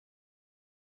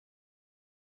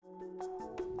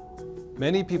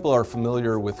Many people are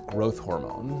familiar with growth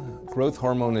hormone. Growth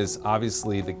hormone is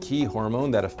obviously the key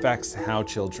hormone that affects how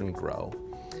children grow.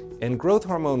 And growth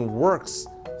hormone works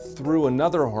through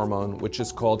another hormone which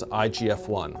is called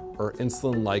IGF-1, or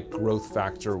insulin-like growth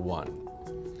factor 1.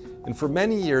 And for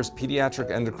many years,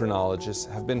 pediatric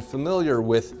endocrinologists have been familiar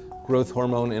with growth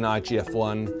hormone and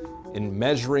IGF-1 in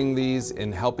measuring these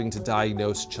and helping to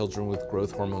diagnose children with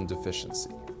growth hormone deficiency.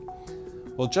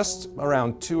 Well, just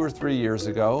around 2 or 3 years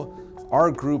ago, our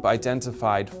group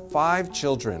identified 5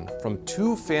 children from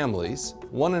 2 families,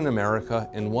 one in America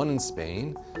and one in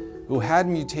Spain, who had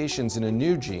mutations in a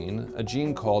new gene, a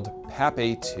gene called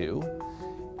PAPA2.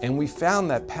 And we found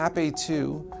that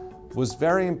PAPA2 was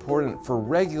very important for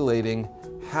regulating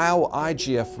how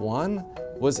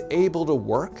IGF-1 was able to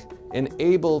work and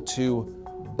able to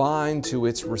bind to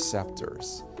its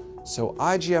receptors. So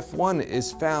IGF-1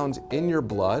 is found in your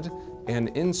blood and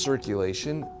in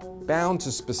circulation, bound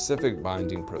to specific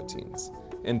binding proteins.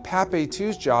 And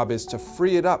PAPA2's job is to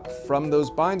free it up from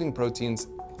those binding proteins,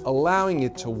 allowing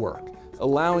it to work,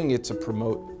 allowing it to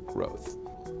promote growth.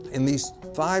 And these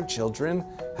 5 children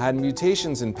had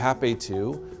mutations in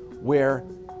PAPA2 where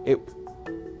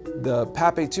the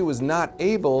PAPA2 was not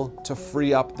able to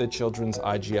free up the children's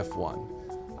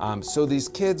IGF-1. So these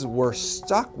kids were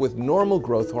stuck with normal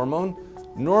growth hormone,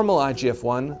 normal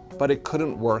IGF-1, but it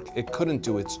couldn't work, it couldn't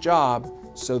do its job,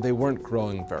 so they weren't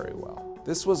growing very well.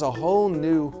 This was a whole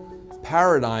new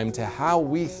paradigm to how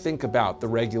we think about the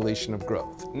regulation of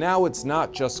growth. Now it's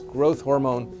not just growth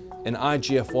hormone and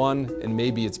IGF-1 and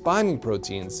maybe its binding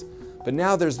proteins, but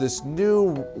now there's this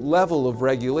new level of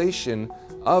regulation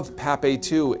of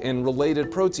PAPA2 and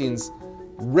related proteins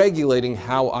regulating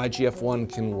how IGF-1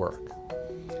 can work.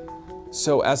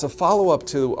 So as a follow-up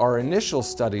to our initial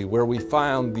study where we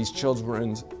found these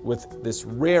children with this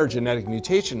rare genetic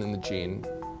mutation in the gene,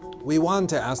 we wanted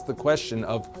to ask the question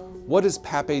of what is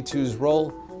PAPA2's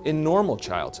role in normal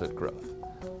childhood growth?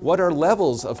 What are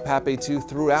levels of PAPA2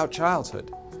 throughout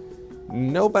childhood?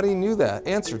 Nobody knew the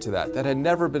answer to that. That had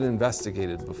never been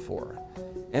investigated before.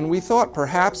 And we thought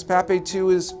perhaps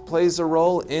PAPA2 plays a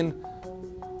role in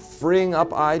freeing up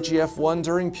IGF-1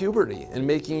 during puberty and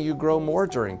making you grow more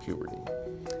during puberty.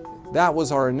 That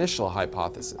was our initial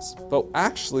hypothesis. But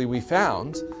actually we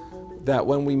found that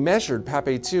when we measured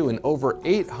PAPA2 in over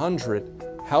 800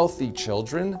 healthy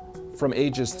children from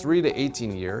ages 3 to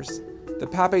 18 years, the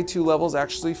PAPA2 levels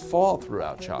actually fall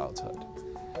throughout childhood.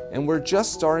 And we're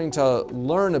just starting to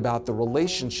learn about the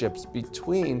relationships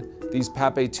between these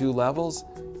PAPA2 levels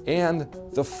and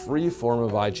the free form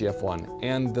of IGF-1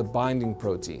 and the binding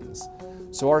proteins.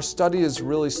 So our study is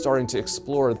really starting to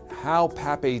explore how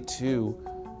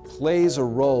PAPA2 plays a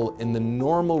role in the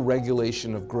normal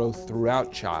regulation of growth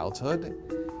throughout childhood.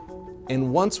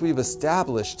 And once we've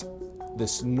established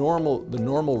the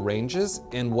normal ranges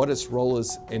and what its role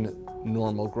is in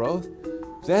normal growth,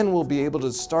 then we'll be able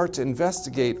to start to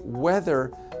investigate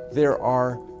whether there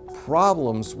are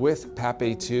problems with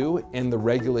PAPA2 and the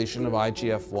regulation of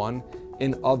IGF-1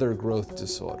 in other growth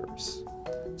disorders.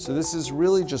 So this is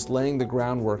really just laying the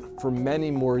groundwork for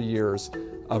many more years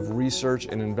of research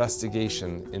and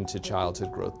investigation into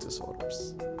childhood growth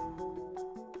disorders.